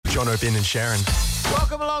Jono, Ben and Sharyn.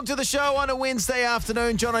 Welcome along to the show on a Wednesday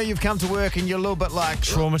afternoon. Jono, you've come to work and you're a little bit like...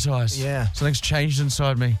 Traumatised. Yeah. Something's changed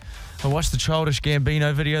inside me. I watched the Childish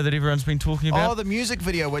Gambino video that everyone's been talking about. Oh, the music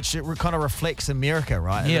video, which it kind of reflects America,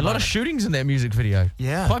 right? Yeah, a lot of shootings in that music video.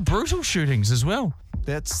 Yeah. Quite brutal shootings as well.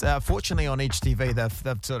 That's fortunately on Edge TV,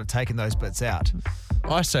 they've sort of taken those bits out.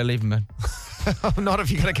 I say leave them in. Not if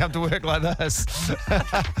you're going to come to work like this.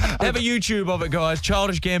 Have a YouTube of it, guys.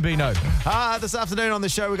 Childish Gambino. This afternoon on the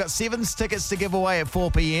show, we've got Sevens tickets to give away at 4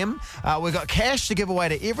 p.m. We've got cash to give away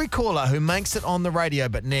to every caller who makes it on the radio.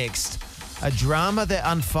 But next, a drama that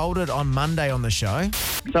unfolded on Monday on the show.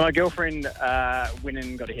 So my girlfriend went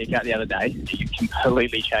and got a haircut the other day. She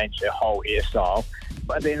completely changed her whole hairstyle.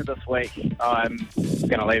 By the end of this week, I'm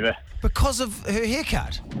going to leave her. Because of her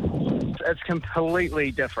haircut? It's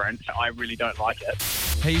completely different. I really don't like it.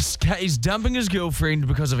 He's dumping his girlfriend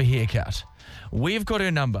because of a haircut. We've got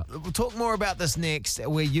her number. We'll talk more about this next,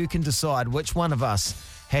 where you can decide which one of us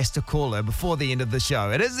has to call her before the end of the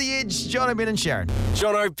show. It is The Edge, Jono, Ben and Sharyn.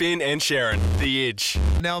 Jono, Ben and Sharyn. The Edge.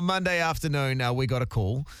 Now, Monday afternoon, we got a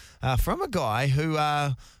call from a guy who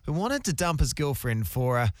wanted to dump his girlfriend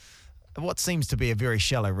for what seems to be a very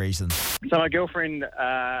shallow reason. So my girlfriend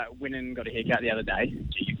went and got a haircut the other day.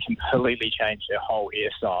 She completely changed her whole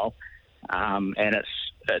hairstyle, and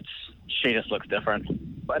she just looks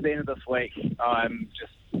different. By the end of this week, I'm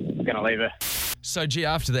just going to leave her. So, gee,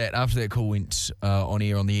 after that call went on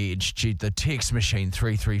air on The Edge, gee, the text machine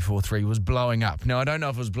 3343 was blowing up. Now, I don't know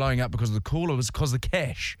if it was blowing up because of the call or it was because of the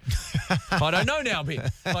cash. I don't know now, Ben.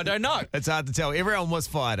 I don't know. It's hard to tell. Everyone was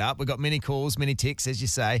fired up. We got many calls, many texts, as you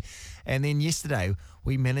say. And then yesterday,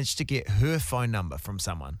 we managed to get her phone number from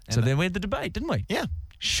someone. So then we had the debate, didn't we? Yeah.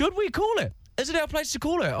 Should we call her? Is it our place to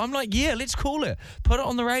call her? I'm like, yeah, let's call her. Put it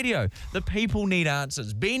on the radio. The people need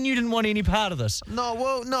answers. Ben, you didn't want any part of this. No,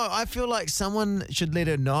 I feel like someone should let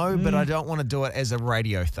her know, but I don't want to do it as a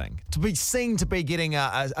radio thing. To be seen to be getting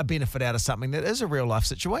a benefit out of something that is a real life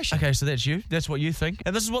situation. Okay, so that's you. That's what you think.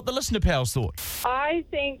 And this is what the listener pals thought. I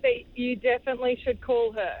think that you definitely should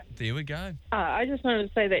call her. There we go. I just wanted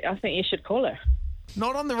to say that I think you should call her.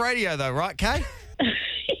 Not on the radio though, right, Kay?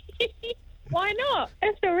 Why not?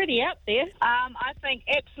 It's already out there. I think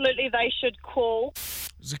absolutely they should call.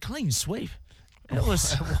 It was a clean sweep. It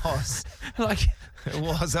was. It was. Like, it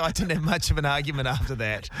was. I didn't have much of an argument after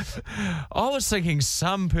that. I was thinking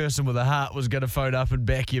some person with a heart was going to phone up and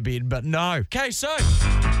back your bed, but no. Okay, so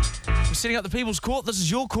we're setting up the People's Court. This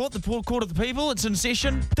is your court, the court of the people. It's in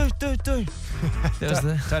session. That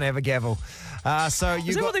was Don't have a gavel. So you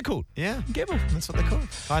Is that got, what they're called? Yeah, gavel. That's what they're called.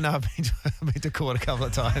 I know. I've been to court a couple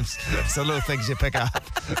of times. So little things you pick up.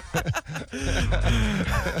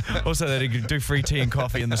 Also, they do free tea and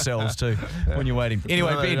coffee in the cells too when you're waiting.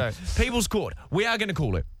 Anyway, No, Ben, no. People's Court. We are going to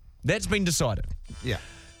call it. That's been decided. Yeah.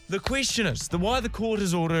 The question is, why the court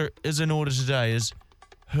is in order today is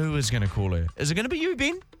who is going to call her? Is it going to be you,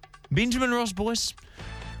 Ben? Benjamin Ross Boyce?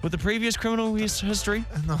 With the previous criminal history?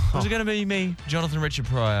 No. Or is it going to be me, Jonathan Richard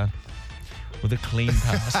Pryor, with a clean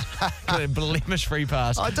pass? A blemish-free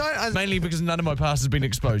pass. Mainly because none of my past has been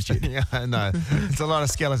exposed yet. Yeah, I know. It's a lot of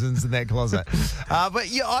skeletons in that closet. But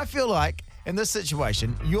yeah, I feel like in this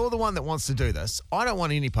situation, you're the one that wants to do this. I don't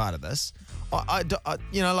want any part of this.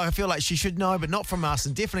 I feel like she should know, but not from us,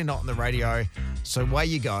 and definitely not on the radio. So away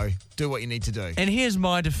you go. Do what you need to do. And here's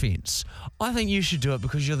my defence. I think you should do it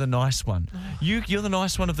because you're the nice one. You're the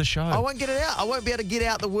nice one of the show. I won't get it out. I won't be able to get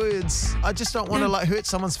out the words. I just don't want to hurt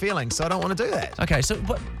someone's feelings, so I don't want to do that. Okay, so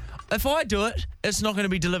but if I do it, it's not going to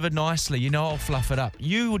be delivered nicely. You know, I'll fluff it up.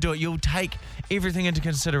 You will do it. You'll take everything into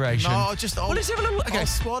consideration. No, well, let's have a little. Okay, I'll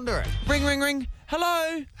squander it. Ring, ring, ring.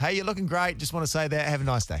 Hello. Hey, you're looking great. Just want to say that. Have a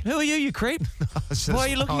nice day. Who are you, you creep? Why are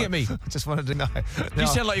you looking at me? I just wanted to know. You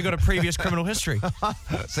sound like you've got a previous criminal history.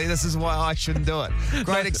 See, this is why I shouldn't do it.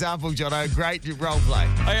 Great example, Jono. Great role play.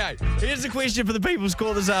 Okay, here's the question for the People's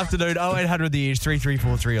Call this afternoon. 0800 The Edge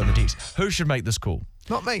 3343 on the text. Who should make this call?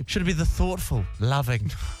 Not me. Should it be the thoughtful,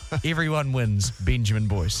 loving, everyone wins Benjamin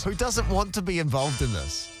Boyce? Who doesn't want to be involved in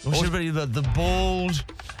this? Or should it be the bald,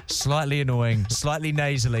 slightly annoying, slightly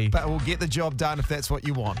nasally? But we'll get the job done if that's what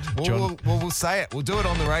you want. We'll say it. We'll do it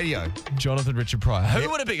on the radio. Jonathan Richard Pryor. Who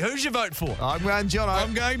would it be? Who's your vote for? I'm going Jono.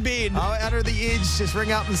 I'm going Ben. Under the Edge. Just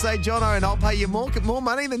ring up and say Jono, and I'll pay you more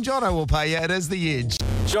money than Jono will pay you. It is the Edge.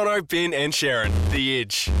 Jono, Ben and Sharyn. The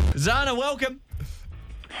Edge. Zana, welcome.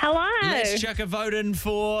 Hello. Let's chuck a vote in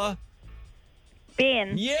for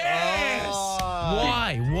Ben. Yes.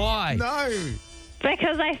 Oh. Why? No.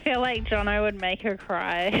 Because I feel like Jono would make her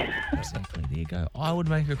cry. Exactly. There you go. I would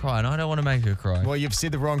make her cry, and I don't want to make her cry. Well, you've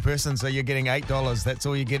said the wrong person, so you're getting $8. That's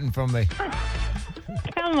all you're getting from me.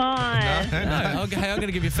 Come come on. No, okay, I'm going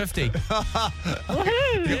to give you 50.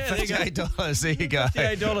 Woohoo. Yeah, there you go. $58. There you go.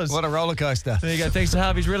 $58. What a roller coaster. There you go. Thanks to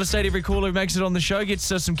Harvey's Real Estate. Every caller who makes it on the show gets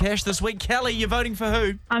some cash this week. Kelly, you're voting for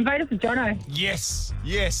who? I'm voting for Jono. Yes.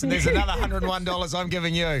 And there's another $101 I'm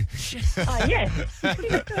giving you. Oh, yes.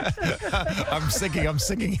 I'm singing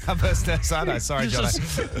our business. I know. Sorry,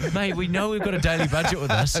 Jono. Mate, we know we've got a daily budget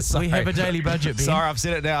with us. Sorry. We have a daily budget, Ben. Sorry, I've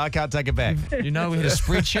said it now. I can't take it back. You know, we had a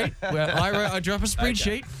spreadsheet. Where I drop a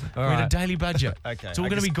spreadsheet. All We had a right. daily budget. Okay. It's all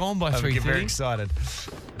going to be gone by I'm getting very 3:30. excited.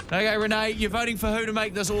 Okay, Renee, you're voting for who to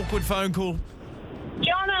make this awkward phone call?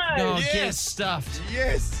 Jono. Oh, Yes. get stuffed.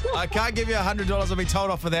 Yes. I can't give you $100. I'll be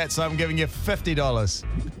told off for that, so I'm giving you $50. Oh,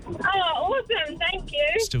 awesome. Thank you.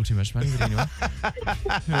 Still too much money, but anyway.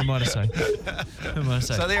 Who am I to say? Who am I to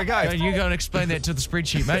say? So there you go. You go and explain that to the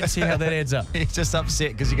spreadsheet, mate, and see how that adds up. You're just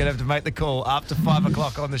upset because you're going to have to make the call after 5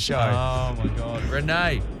 o'clock on the show. Oh, my God.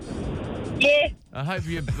 Renee, Yes. I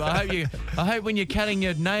hope when you're cutting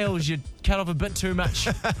your nails, you cut off a bit too much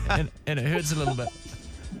and it hurts a little bit.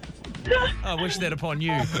 I wish that upon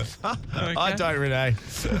you. Okay. I don't, Renee.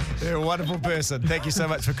 You're a wonderful person. Thank you so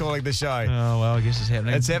much for calling the show. Oh, well, I guess it's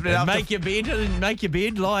happening. It's happening And after- make your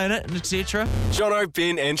bed, lie in it, and etc. Jono,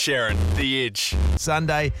 Ben and Sharyn, The Edge.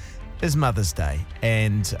 Sunday is Mother's Day,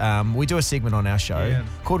 and we do a segment on our show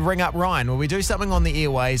called Ring Up Ryan, where we do something on the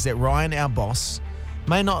airways that Ryan, our boss,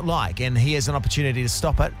 may not like, and he has an opportunity to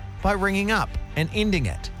stop it by ringing up and ending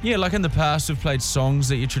it. Yeah, like in the past, we've played songs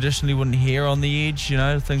that you traditionally wouldn't hear on the Edge, you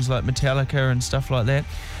know, things like Metallica and stuff like that.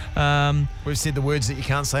 We've said the words that you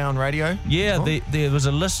can't say on radio. Yeah, before. there was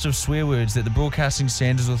a list of swear words that the Broadcasting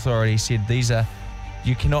Standards Authority said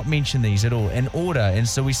you cannot mention these at all in order. And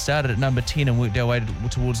so we started at number 10 and worked our way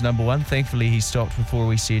towards number 1. Thankfully, he stopped before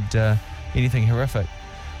we said anything horrific.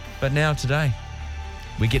 But now today,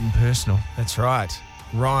 we're getting personal. That's right.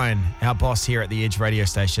 Ryan, our boss here at the Edge radio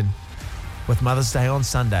station, with Mother's Day on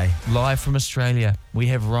Sunday. Live from Australia, we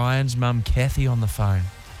have Ryan's mum, Kathy, on the phone.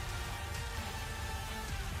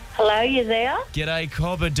 Hello, you there? G'day,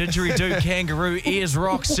 cobber, didgeridoo, kangaroo, ears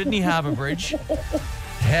rock, Sydney Harbour Bridge.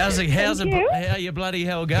 How you bloody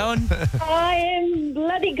hell going? I am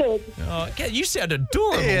bloody good. Oh, you sound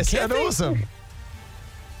adorable, Yeah, Kathy. sound awesome.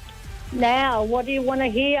 Now, what do you want to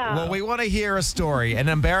hear? Well, we want to hear a story, an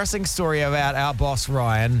embarrassing story about our boss,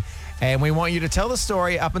 Ryan, and we want you to tell the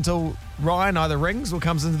story up until Ryan either rings or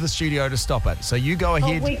comes into the studio to stop it. So you go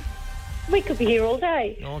ahead. We could be here all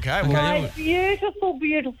day. Okay. My beautiful,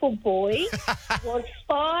 beautiful boy was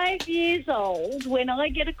 5 years old when I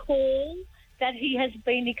get a call that he has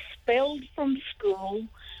been expelled from school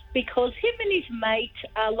because him and his mate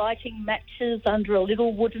are lighting matches under a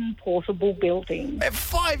little wooden portable building. At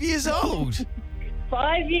 5 years old.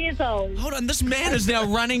 5 years old. Hold on, this man is now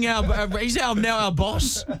running he's now our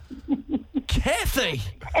boss? Kathy!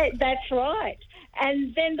 That's right.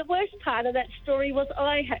 And then the worst part of that story was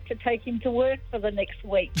I had to take him to work for the next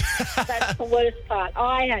week. That's the worst part.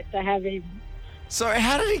 I had to have him. So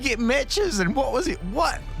how did he get matches and what was it?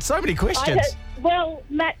 What? So many questions.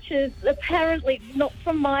 Matches, apparently not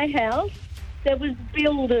from my house. There was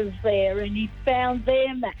builders there and he found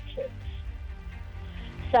their matches.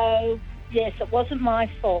 So, yes, it wasn't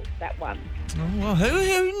my fault, that one. Oh, well,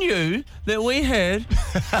 who knew that we had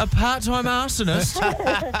a part-time arsonist?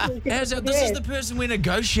 This is the person we're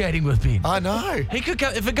negotiating with, Ben. I know. He could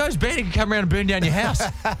if it goes bad, he could come around and burn down your house.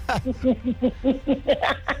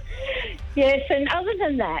 Yes, and other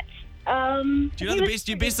than that, Do you know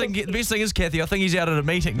the best thing is, Kathy, I think he's out at a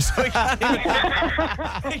meeting, so he can't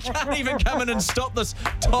even come in and stop this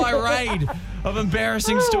tirade of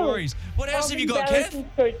embarrassing stories. What else have you got, Kath?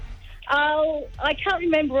 I can't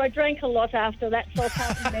remember. I drank a lot after that, so I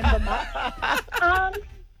can't remember much.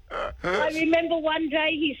 I remember one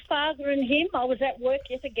day his father and him, I was at work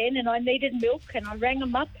yet again and I needed milk and I rang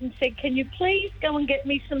him up and said, can you please go and get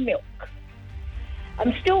me some milk?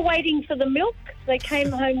 I'm still waiting for the milk. They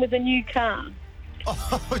came home with a new car.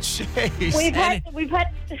 Oh, jeez. We've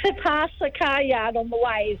had to pass the car yard on the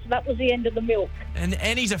way, so that was the end of the milk. And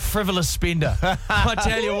he's a frivolous spender. I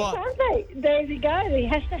tell you what. Aren't they? There you go. He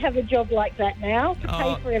has to have a job like that now to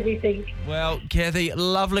pay for everything. Well, Kathy,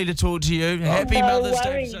 lovely to talk to you. Happy no Mother's Day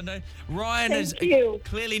worries. Sunday. Ryan Thank is you.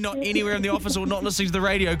 clearly not anywhere in the office or not listening to the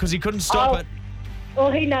radio because he couldn't stop it. Well,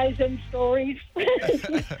 he knows them stories.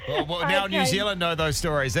 Well, now Okay. New Zealand know those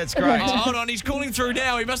stories. That's great. Oh, hold on, he's calling through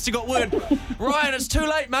now. He must have got word. Ryan, it's too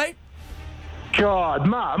late, mate. God,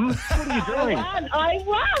 Mum, what are you doing?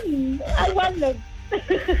 I won them.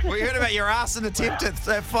 We heard about your arson attempt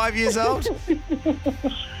at 5 years old.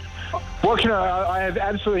 What can I have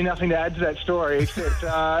absolutely nothing to add to that story except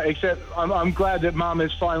I'm glad that Mum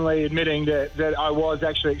is finally admitting that I was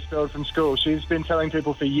actually expelled from school. She's been telling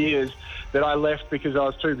people for years that I left because I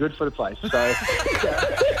was too good for the place. So.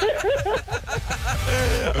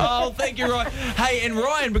 Oh, thank you, Ryan. Hey, and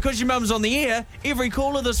Ryan, because your mum's on the air, every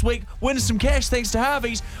caller this week wins some cash thanks to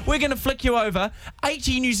Harvey's. We're going to flick you over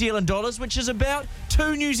 80 New Zealand dollars, which is about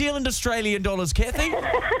 2 New Zealand Australian dollars, Kathy.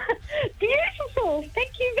 Beautiful.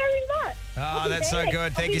 Thank you very much. Oh, that's so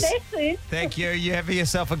good. Thank I'll you. be there soon. Thank you. You have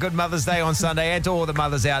yourself a good Mother's Day on Sunday, and to all the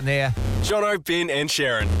mothers out there. Jono, Ben and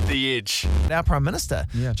Sharyn, The Edge. Our Prime Minister,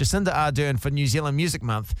 Yeah. Jacinda Ardern, for New Zealand Music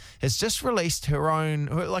Month, has just released her own,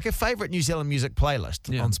 like a favourite New Zealand music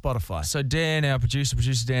playlist Yeah. on Spotify. So Dan, our producer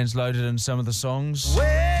Dan's loaded in some of the songs. This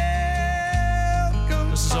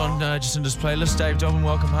is on Jacinda's playlist. Dave Dobbin,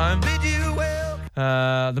 welcome home.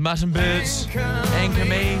 The Mutton Birds, Anchor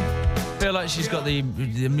Me. Feel like she's got the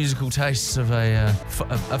musical tastes of a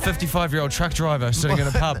 55-year-old truck driver sitting in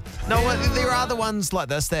a pub. No, well, there are other ones like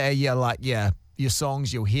this that are, your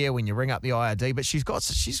songs you'll hear when you ring up the IRD, but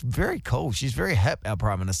she's very cool. She's very hip, our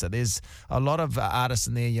Prime Minister. There's a lot of artists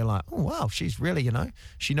in there you're like, oh, wow, she's really,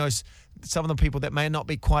 she knows some of the people that may not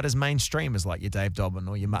be quite as mainstream as like your Dave Dobbin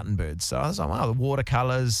or your Mutton Birds. So I was like, wow, the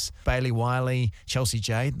Watercolours, Bailey Wiley, Chelsea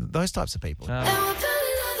J, those types of people.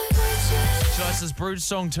 This Brood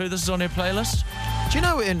song too. This is on her playlist. Do you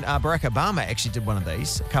know when Barack Obama actually did one of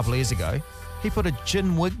these a couple of years ago? He put a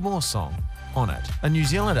Gin Wigmore song on it. A New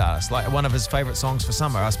Zealand artist, like one of his favourite songs for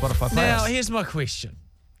summer, our Spotify playlist. Now, here's my question.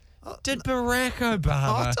 Did Barack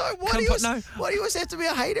Obama... Why do you always have to be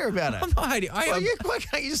a hater about it? I'm not hating. Why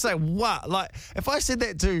can't you just say, what? Like, if I said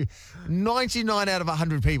that to 99 out of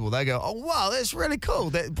 100 people, they go, oh, wow, that's really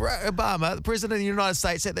cool that Barack Obama, the President of the United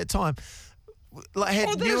States at that time, like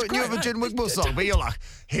knew of a Gin Wigmore song, but you're like,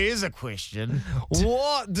 here's a question: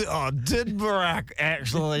 did Barack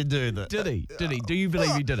actually do that? Did he? Do you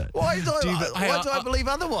believe he did it? Why do I believe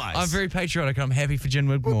otherwise? I'm very patriotic. I'm happy for Gin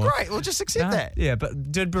Wigmore. Well, great. Well, just accept that. Yeah,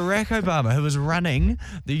 but did Barack Obama, who was running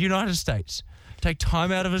the United States, take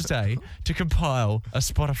time out of his day to compile a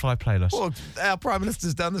Spotify playlist? Well, our Prime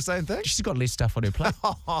Minister's done the same thing. She's got less stuff on her plate.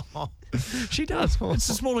 She does. It's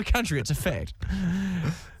a smaller country. It's a fact.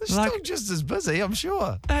 She's still just as busy, I'm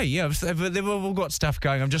sure. Hey, yeah, they've all got stuff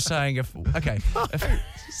going. I'm just saying, if who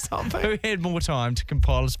had more time to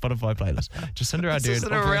compile a Spotify playlist? Jacinda Ardern. This is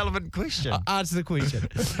an irrelevant question. Answer the question.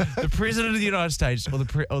 The President of the United States or the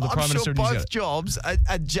Prime Minister of New Zealand? Both jobs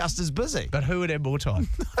are just as busy. But who would have more time?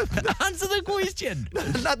 Answer the question.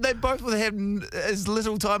 No, they both would have as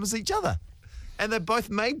little time as each other. And they both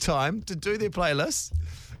made time to do their playlists.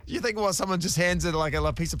 You think, someone just hands it like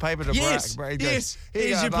a piece of paper to Barack? Yes.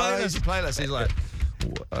 Here's your playlist. He's like,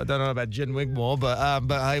 I don't know about Gin Wigmore, but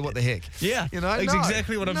hey, what the heck? Yeah, that's no,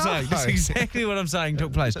 exactly what I'm saying. That's exactly what I'm saying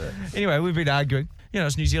took place. Anyway, we've been arguing.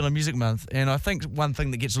 It's New Zealand Music Month, and I think one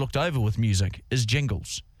thing that gets looked over with music is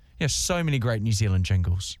jingles. So many great New Zealand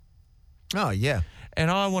jingles. Oh, yeah.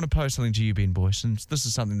 And I want to pose something to you, Ben Boyce, and this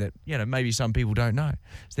is something that, maybe some people don't know.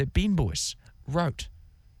 Is that Ben Boyce wrote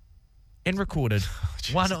and recorded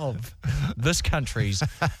one of this country's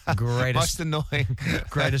greatest jingles.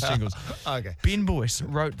 Okay. Ben Boyce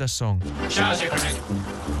wrote this song. Shows your crack.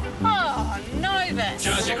 Oh, Novus.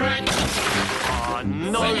 Shows your crack. Oh,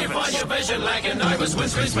 no. When you find your vision lacking, Novus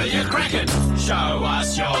whispers, will you crack it? Show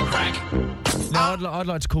us your crack. Now, I'd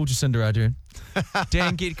like to call Jacinda Ardern.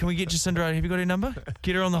 Dan, can we get Jacinda Ardern? Have you got her number?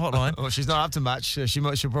 Get her on the hotline. Well, she's not up to much.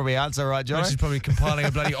 She'll probably answer, right, Jono? She's probably compiling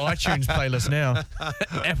a bloody iTunes playlist now.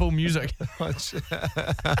 Apple Music.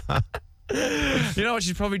 You know what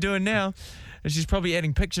she's probably doing now? She's probably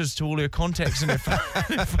adding pictures to all her contacts in her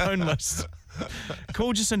phone list.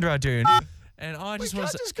 Call Jacinda Ardern. And I just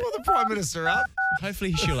want to just call the Prime Minister up.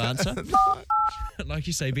 Hopefully she'll answer. Like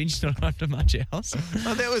you say, Ben, she's not up to much else.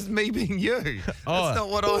 Oh, that was me being you. That's not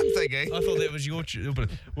what I'm thinking. I thought that was your...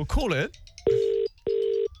 We'll call her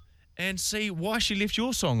and see why she left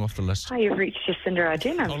your song off the list. Hi, you've reached Jacinda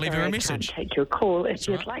Ardern. I'll leave her a message. I can't take your call. If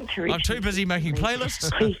you'd like to reach I'm too busy making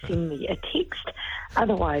playlists. Please send me a text.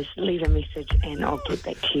 Otherwise, leave a message and I'll get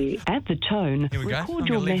back to you. At the tone, here we go. record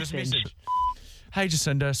your message. Hey,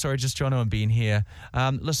 Jacinda. Sorry, just Jono and Ben here.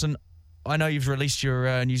 Listen, I know you've released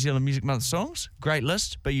your New Zealand Music Month songs. Great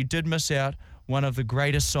list, but you did miss out one of the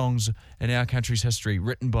greatest songs in our country's history,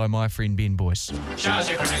 written by my friend Ben Boyce. Shows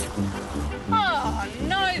your crack. Oh,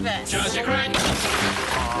 Novus. Shows your crack.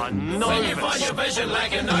 Oh, no. When you find your vision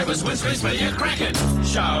lacking, Novus whispers, will you crack it?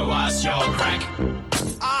 Show us your crack.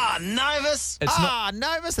 Novus.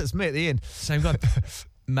 Novus. That's me at the end. Same guy.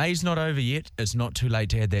 May's not over yet. It's not too late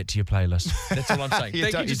to add that to your playlist. That's all I'm saying.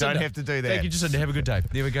 You don't have to do that. Thank you, Jacinda. Have a good day.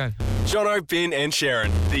 There we go. Jono, Ben and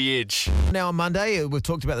Sharyn, The Edge. Now, on Monday, we've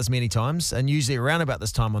talked about this many times, and usually around about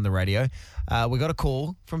this time on the radio, we got a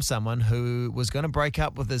call from someone who was going to break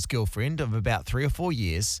up with his girlfriend of about 3 or 4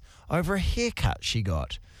 years over a haircut she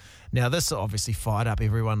got. Now, this obviously fired up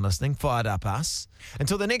everyone listening, fired up us.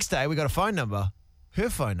 Until the next day, we got a phone number, her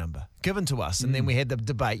phone number, given to us. And then we had the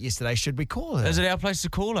debate yesterday, should we call her? Is it our place to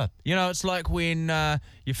call her? You know, it's like when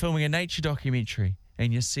you're filming a nature documentary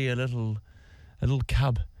and you see a little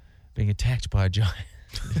cub being attacked by a giant.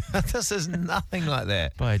 This is nothing like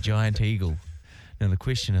that. By a giant eagle. Now, the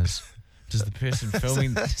question is, does the person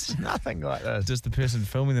filming... It's nothing like this. Does the person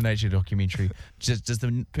filming the nature documentary... Does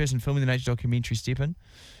the person filming the nature documentary step in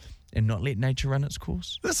and not let nature run its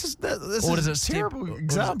course? This is a terrible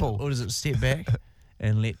example. Or does it step back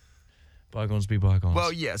and let bygones be bygones?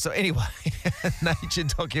 Well, yeah. So anyway, nature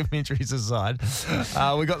documentaries aside,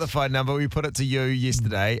 we got the phone number. We put it to you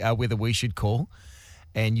yesterday whether we should call.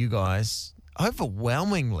 And you guys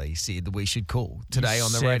overwhelmingly said that we should call today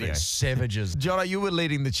on the radio. Savages. Jono, you were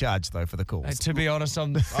leading the charge, though, for the calls. To be honest,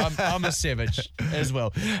 I'm a savage as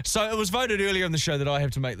well. So it was voted earlier in the show that I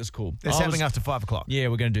have to make this call. It's happening after 5 o'clock. Yeah,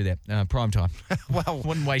 we're going to do that. Prime time. Well,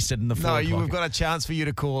 wouldn't waste it in the 4 o'clock. No, we've got a chance for you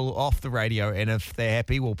to call off the radio, and if they're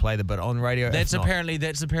happy, we'll play the bit on radio. That's apparently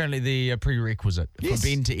the prerequisite for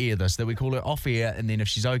Ben to air this, that we call her off air, and then if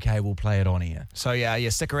she's okay, we'll play it on air. So yeah,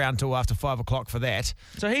 stick around till after 5 o'clock for that.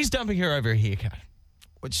 So he's dumping her over a haircut.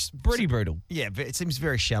 Which pretty brutal. Yeah, but it seems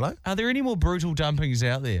very shallow. Are there any more brutal dumpings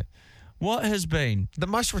out there? What has been the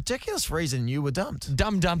most ridiculous reason you were dumped?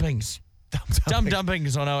 Dumb dumpings. Dumb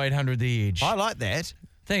dumpings on 0800 The Edge. I like that.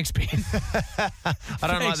 Thanks, Ben. I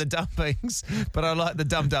don't like the dumpings, but I like the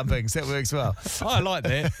dumb dumpings. That works well. I like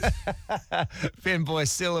that. Ben Boy,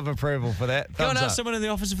 seal of approval for that. Go and ask someone in the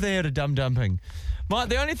office if they had a dumb dumping.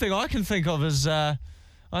 The only thing I can think of is, and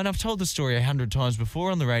I've told the story 100 times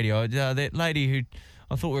before on the radio, that lady who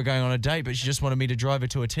I thought we were going on a date, but she just wanted me to drive her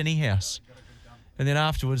to a tinny house. And then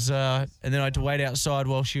afterwards, and then I had to wait outside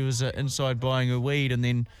while she was inside buying her weed, and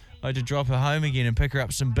then I had to drop her home again and pick her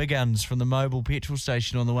up some big uns from the mobile petrol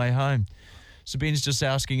station on the way home. So Ben's just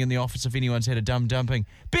asking in the office if anyone's had a dumb dumping.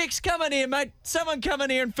 Bex, come in here, mate. Someone come in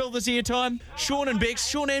here and fill this airtime. Sean and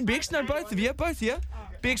Bex. No, both of you.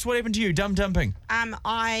 Bex, what happened to you? Dumb dumping?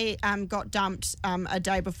 I got dumped a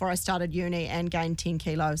day before I started uni and gained 10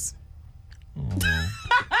 kilos. Oh.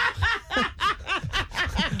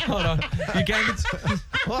 Hold on. You gained it?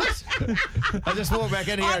 What? I just walked back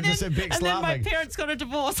in here and just said Bex laughing. And then my parents got a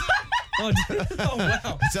divorce. Oh,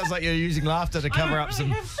 wow. It sounds like you're using laughter to cover up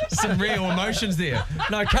some real emotions there.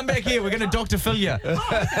 No, come back here. We're going to Dr. Phil you.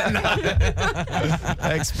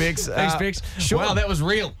 Thanks, Bex. Thanks, Bex. Wow, that was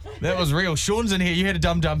real. Sean's in here. You had a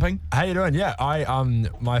dumb dumping. How you doing? Yeah,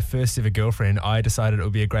 my first ever girlfriend, I decided it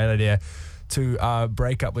would be a great idea to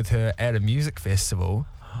break up with her at a music festival,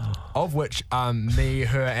 of which me,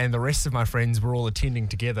 her, and the rest of my friends were all attending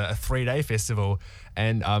together, a 3-day festival,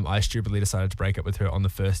 and I stupidly decided to break up with her on the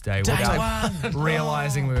first day without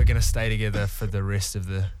realising we were going to stay together for the rest of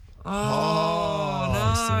the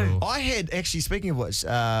festival. I had, actually, speaking of which,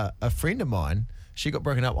 a friend of mine, she got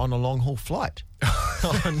broken up on a long-haul flight.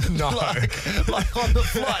 Oh, no. like on the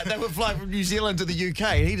flight. They were flying from New Zealand to the UK,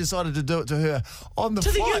 and he decided to do it to her on the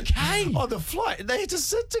flight. To the UK? On the flight. They had to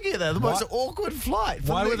sit together. The most awkward flight.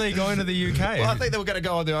 Why were they going to the UK? Well, I think they were going to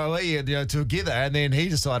go on their OE together, and then he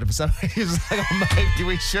decided for some reason, he was like, oh, mate,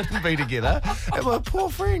 we shouldn't be together. And my poor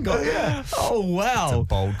friend got, Oh, wow. It's a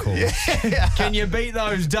bold call. Yeah. Can you beat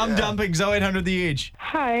those dumb dumpings? 0800 The Edge.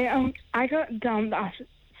 Hi, I got dumped after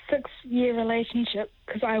a 6-year relationship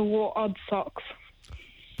because I wore odd socks.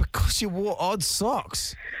 Because you wore odd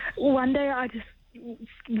socks? One day I just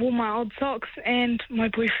wore my odd socks and my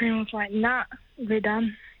boyfriend was like, nah, we're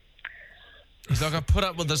done. He's like, I put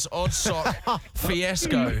up with this odd sock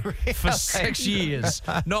fiasco for 6 years.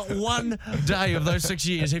 Not one day of those 6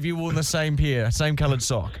 years have you worn the same coloured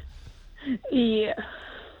sock. Yeah.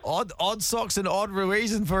 Odd socks and odd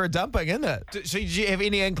reason for a dumping, isn't it? So did you have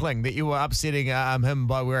any inkling that you were upsetting him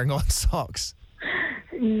by wearing odd socks?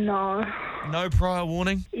 No. No prior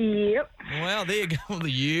warning? Yep. Wow, there you go.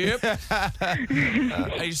 Yep.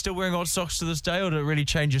 Are you still wearing odd socks to this day, or did it really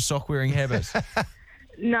change your sock wearing habits?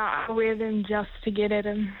 No, I wear them just to get at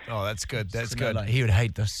him. Oh, that's good. That's good. Like, he would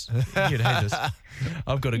hate this.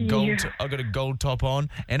 I've got a gold top on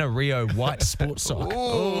and a Rio white sports sock.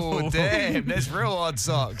 Oh, damn. That's real odd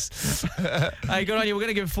socks. Hey, good on you. We're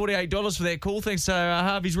going to give $48 for that call. Thanks to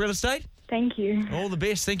Harvey's Real Estate. Thank you. All the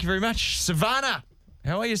best. Thank you very much. Savannah.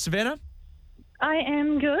 How are you, Savannah? I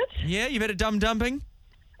am good. Yeah, you've had a dumb dumping?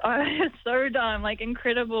 It's so dumb, like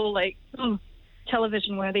incredible, like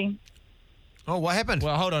television worthy. Oh, what happened?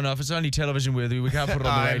 Well, hold on. If it's only television worthy, we can't put it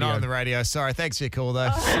on the radio. Not on the radio. Sorry. Thanks for your call,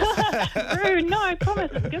 though. Rude. No, I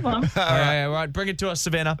promise it's a good one. All right. Bring it to us,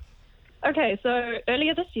 Savannah. Okay, so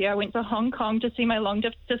earlier this year, I went to Hong Kong to see my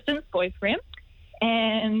long-distance boyfriend,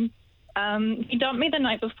 and he dumped me the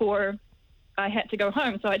night before I had to go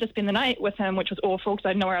home. So I just spent the night with him, which was awful because I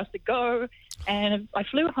had nowhere else to go. And I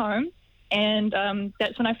flew home, and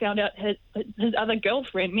that's when I found out his other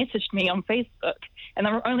girlfriend messaged me on Facebook. And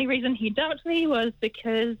the only reason he dumped me was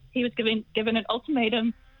because he was given an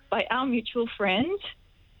ultimatum by our mutual friend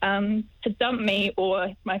to dump me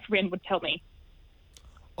or my friend would tell me.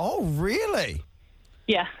 Oh, really?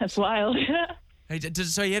 Yeah, that's wild. Hey,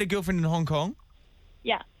 so you had a girlfriend in Hong Kong?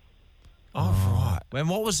 Yeah. Oh, right. And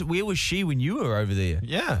where was she when you were over there?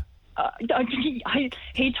 Yeah.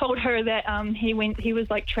 He told her that he was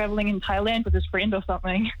like traveling in Thailand with his friend or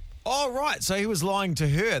something. Oh, right. So he was lying to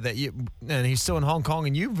her and he's still in Hong Kong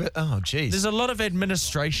and you... Oh, geez. There's a lot of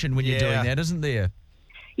administration when you're doing that, isn't there?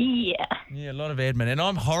 Yeah. Yeah, a lot of admin. And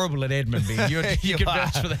I'm horrible at admin, Ben. You can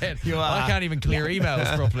vouch for that. You are. I can't even clear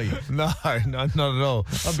emails properly. No, not at all.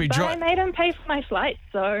 But I made him pay for my flight,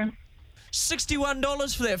 so...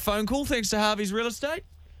 $61 for that phone call, thanks to Harvey's Real Estate.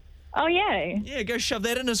 Oh, yeah. Yeah, go shove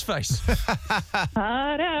that in his face.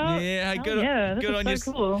 Hard out. Yeah, hey, good on you.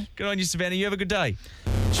 Cool. Good on you, Savannah. You have a good day.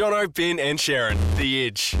 Jono, Ben and Sharyn, The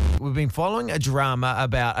Edge. We've been following a drama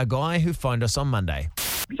about a guy who phoned us on Monday.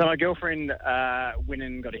 So my girlfriend went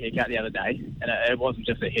and got a haircut the other day, and it wasn't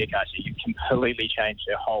just a haircut. She completely changed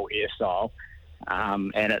her whole hairstyle,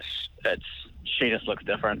 and she just looks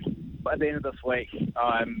different. By the end of this week,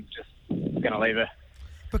 I'm just going to leave her.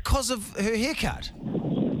 Because of her haircut?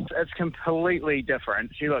 It's completely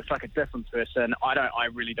different. She looks like a different person. I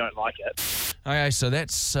really don't like it. Okay, so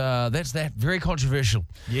that's that. Very controversial.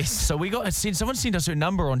 Yes. So someone sent us her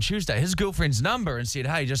number on Tuesday, his girlfriend's number, and said,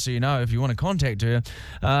 hey, just so you know, if you want to contact her.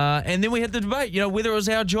 And then we had the debate, whether it was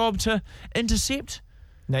our job to intercept.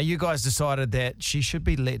 Now, you guys decided that she should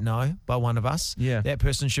be let know by one of us. Yeah. That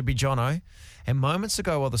person should be Jono. And moments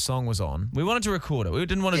ago while the song was on... We wanted to record it. We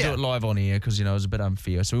didn't want to do it live on air because, it was a bit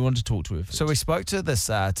unfair. So we wanted to talk to her first. So we spoke to this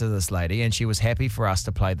lady, and she was happy for us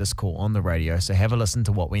to play this call on the radio. So have a listen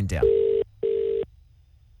to what went down.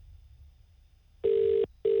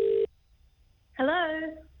 Hello.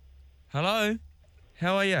 Hello.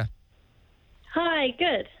 How are you? Hi,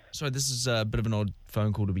 good. Sorry, this is a bit of an odd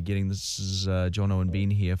phone call to be getting. This is Jono and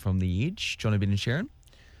Ben here from The Edge. Jono, Ben and Sharyn.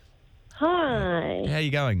 Hi. How are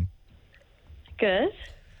you going? Good.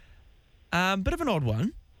 Bit of an odd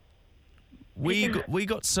one. We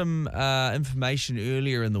got some information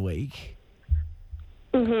earlier in the week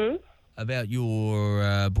about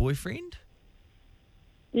your boyfriend.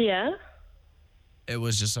 Yeah. It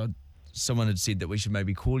was just someone had said that we should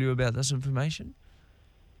maybe call you about this information.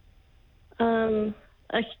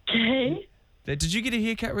 Okay. Did you get a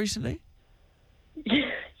haircut recently?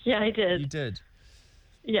 Yeah, I did. You did?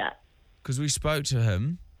 Yeah. Because we spoke to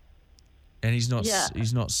him, and he's not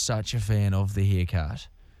such a fan of the haircut.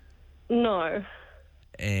 No.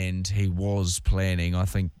 And he was planning, I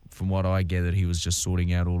think, from what I gathered, he was just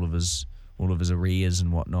sorting out all of his arrears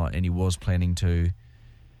and whatnot, and he was planning to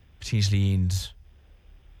potentially end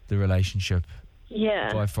the relationship.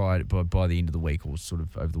 Yeah. By the end of the week, or sort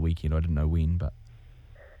of over the weekend. I didn't know when, but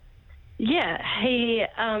yeah, he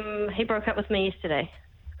broke up with me yesterday.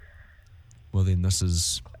 Well, then this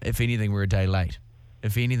is, if anything, we're a day late.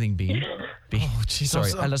 If anything, Ben. Oh, jeez.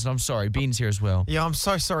 Sorry, listen, I'm sorry. Ben's here as well. Yeah, I'm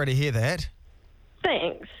so sorry to hear that.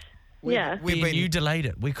 Thanks. Yeah. You delayed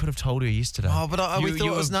it. We could have told her yesterday. Oh, but we thought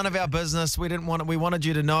it was none of our business. We wanted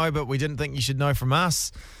you to know, but we didn't think you should know from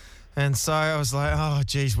us. And so I was like, oh,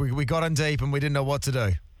 geez, we got in deep and we didn't know what to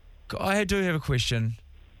do. I do have a question.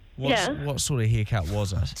 What sort of haircut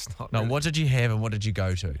was it? Really. What did you have and what did you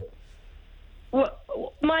go to? Well,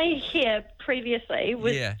 my hair previously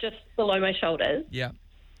was just below my shoulders. Yeah.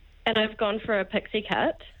 And I've gone for a pixie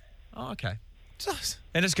cut. Oh, okay.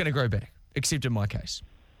 And it's going to grow back, except in my case.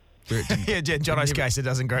 Yeah, in Jono's case, it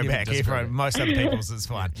doesn't grow back. Most other people's, it's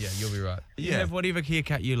fine. Yeah, you'll be right. You have whatever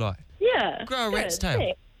haircut you like. Yeah. Grow a rat's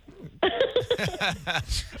tail.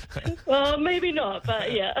 Thanks. Well, maybe not,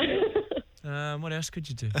 but yeah. What else could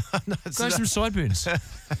you do? Grow some sideburns.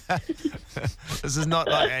 This is not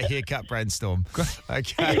like a haircut brainstorm.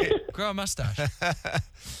 Okay. Grow a mustache.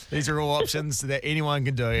 These are all options that anyone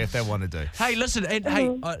can do if they want to do. Hey, listen,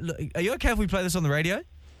 are you okay if we play this on the radio?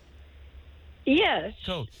 Yeah.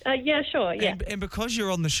 Cool. Yeah, sure, yeah. And because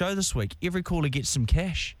you're on the show this week, every caller gets some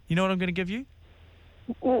cash. You know what I'm going to give you?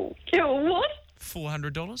 What?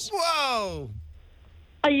 $400. Whoa!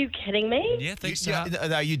 Are you kidding me? Yeah, thanks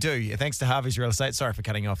No, you do. Yeah, thanks to Harvey's Real Estate. Sorry for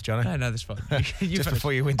cutting you off, Jono. No, that's fine. Just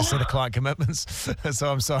before you went to see the client commitments.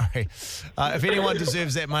 So I'm sorry. If anyone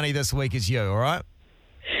deserves that money this week, it's you, all right?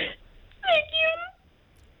 Thank you.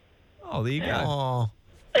 Oh, there you go.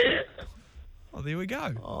 Oh, there we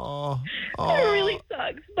go. It really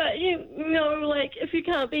sucks, but you know, like, if you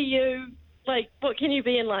can't be you, like, what can you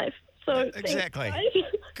be in life? So Exactly. thanks, guys.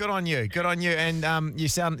 Good on you. Good on you. And you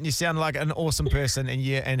sound like an awesome person,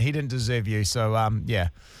 and he didn't deserve you. So yeah,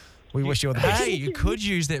 we wish you all the best. Hey, you could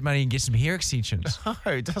use that money and get some hair extensions. No,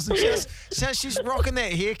 it doesn't. She's rocking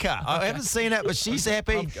that haircut. I haven't seen it, but she's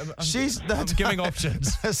happy. I'm giving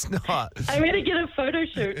options. It's not. I'm going to get a photo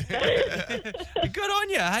shoot. Good on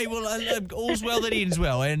you. Hey, well, all's well that ends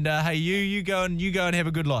well. And hey, you go and have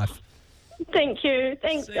a good life. Thank you.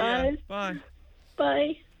 Thanks, See ya. guys. Bye.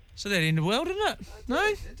 Bye. So that ended well, didn't it?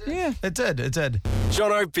 No? Yeah. It did.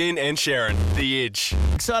 Jono, Ben and Sharyn, The Edge.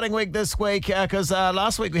 Exciting week this week because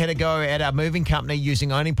last week we had a go at our moving company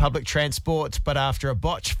using only public transport, but after a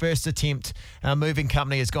botched first attempt, our moving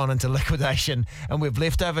company has gone into liquidation and we've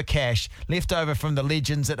left over cash, left over from the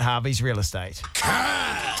legends at Harvey's Real Estate.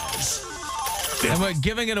 And we're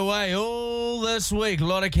giving it away all this week. A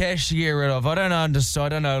lot of cash to get rid of. I don't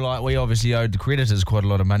know, like, we obviously owed the creditors quite a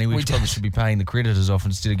lot of money. We probably should be paying the creditors off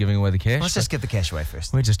instead of giving away the cash. Let's just get the cash away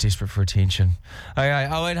first. We're just desperate for attention. Okay,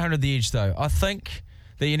 0800 The Edge, though. I think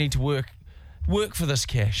that you need to work for this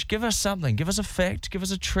cash. Give us something. Give us a fact. Give us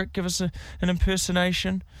a trick. Give us an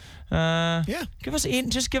impersonation. Give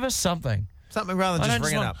us something. Something rather than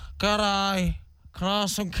just ringing up. G'day. Can I have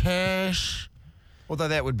some cash? Although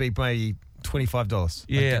that would be maybe $25.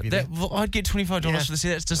 Yeah, I'd get $25 for this.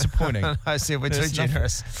 That's disappointing. I see, we're too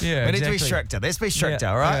generous. Yeah, we need to be stricter. Let's be stricter,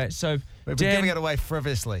 all right? Okay, so we're giving it away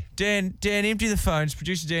frivolously. Dan, empty the phones.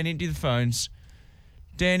 Producer Dan, empty the phones.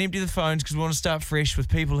 Dan, empty the phones because we want to start fresh with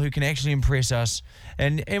people who can actually impress us.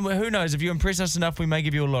 And who knows, if you impress us enough, we may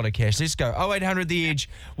give you a lot of cash. Let's go. 0800 The Edge.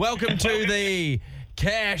 Welcome to the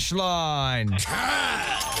cash line.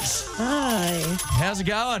 Hi. How's it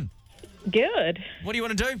going? Good. What do you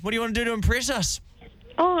want to do? What do you want to do to impress us?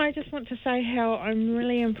 Oh, I just want to say how I'm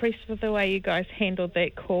really impressed with the way you guys handled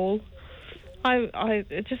that call.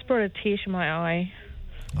 It just brought a tear to my eye.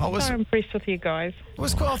 I'm so impressed with you guys. It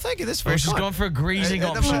was cool. Thank you. This she's gone for a greasing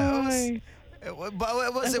option.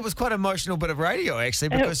 It was quite an emotional bit of radio, actually,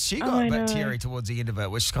 because she got a bit teary towards the end of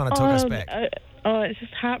it, which kind of took us back. It's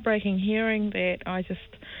just heartbreaking hearing that.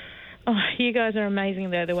 You guys are amazing,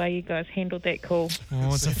 though, the way you guys handled that call.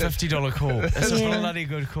 Oh, it's a $50 call. It's a bloody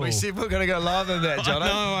good call. We said we're going to go lower than that, Jono.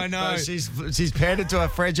 I know. No, she's pandered to our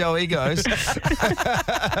fragile egos.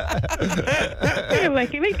 You're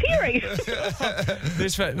making me teary.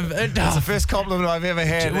 That's the first compliment I've ever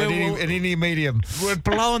had in any medium. We're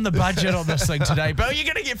blowing the budget on this thing today, but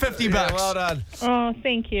you're going to get $50. Yeah, well done. Oh,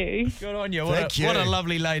 thank you. Good on you. What a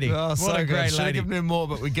lovely lady. Oh, what a great lady. Should have given her more,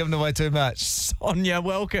 but we've given away too much. Sonia,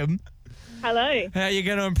 welcome. Hello. How are you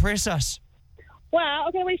going to impress us? Well,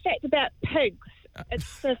 I'm going to fact about pigs.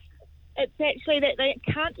 It's actually that they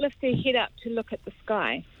can't lift their head up to look at the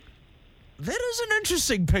sky. That is an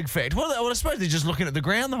interesting pig fact. Well, I suppose they're just looking at the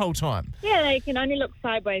ground the whole time. Yeah, they can only look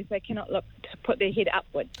sideways. They cannot look to put their head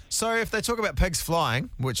upwards. So if they talk about pigs flying,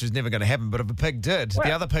 which is never going to happen, but if a pig did,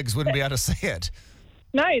 the other pigs wouldn't be able to see it.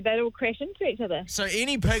 No, they'd all crash into each other. So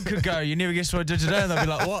any pig could go, you never guess what I did today, and they'll be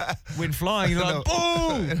like, what? Went flying. You're like,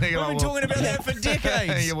 boom! We've been talking about that for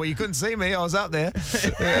decades. Yeah, well, you couldn't see me. I was up there.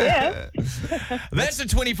 Yeah. That's a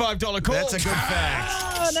 $25 call. That's a good fact.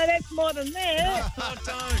 Oh, no, that's more than that.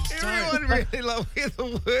 Don't. Everyone really we're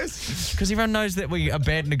the worst. Because everyone knows that we are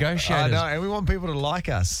bad negotiators. I know, and we want people to like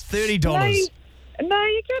us. $30. No,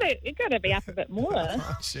 you gotta be up a bit more.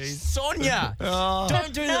 Oh, jeez. Sonia,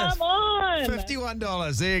 don't do this. Come on.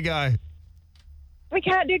 $51. There you go. We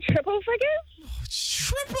can't do triple figures?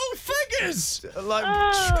 Triple figures? Like,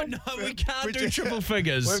 no, we can't do triple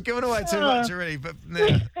figures. We've given away too much already, but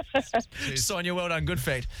no. Sonia, well done. Good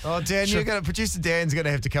fact. Oh, Dan, producer Dan's going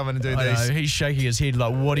to have to come in and do I this. know, he's shaking his head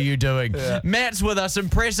like, what are you doing? Yeah. Matt's with us.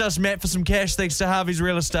 Impress us, Matt, for some cash thanks to Harvey's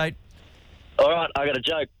Real Estate. All right, I got a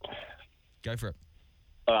joke. Go for it.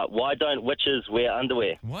 All right, why don't witches wear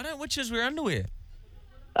underwear? Why don't witches wear underwear?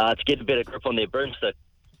 To get a better grip on their broomstick.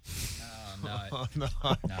 Oh, no.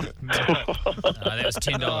 That was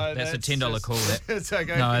 $10. That's a $10 call. That. It's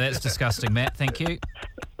okay. No, that's disgusting, Matt. Thank you.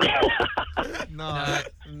 No,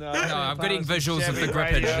 I'm getting visuals of the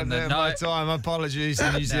grippage and the my time. Apologies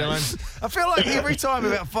to New Zealand. I feel like every time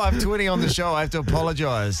about 5:20 on the show, I have to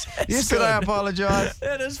apologise. Yesterday, I apologised.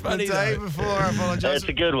 That is funny. The day though. before, I apologised. That's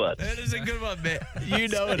a good one. That is a good one, Matt. You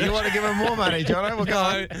know it. You want to give him more money, Jono? Well, go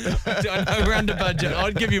on. I know we're under budget.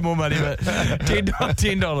 I'd give you more money, but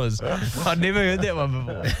 $10. I'd never heard that one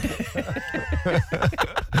before.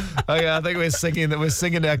 Okay, I think we're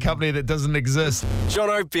singing our company that doesn't exist.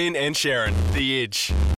 Jono, Ben, and Sharyn, The Edge.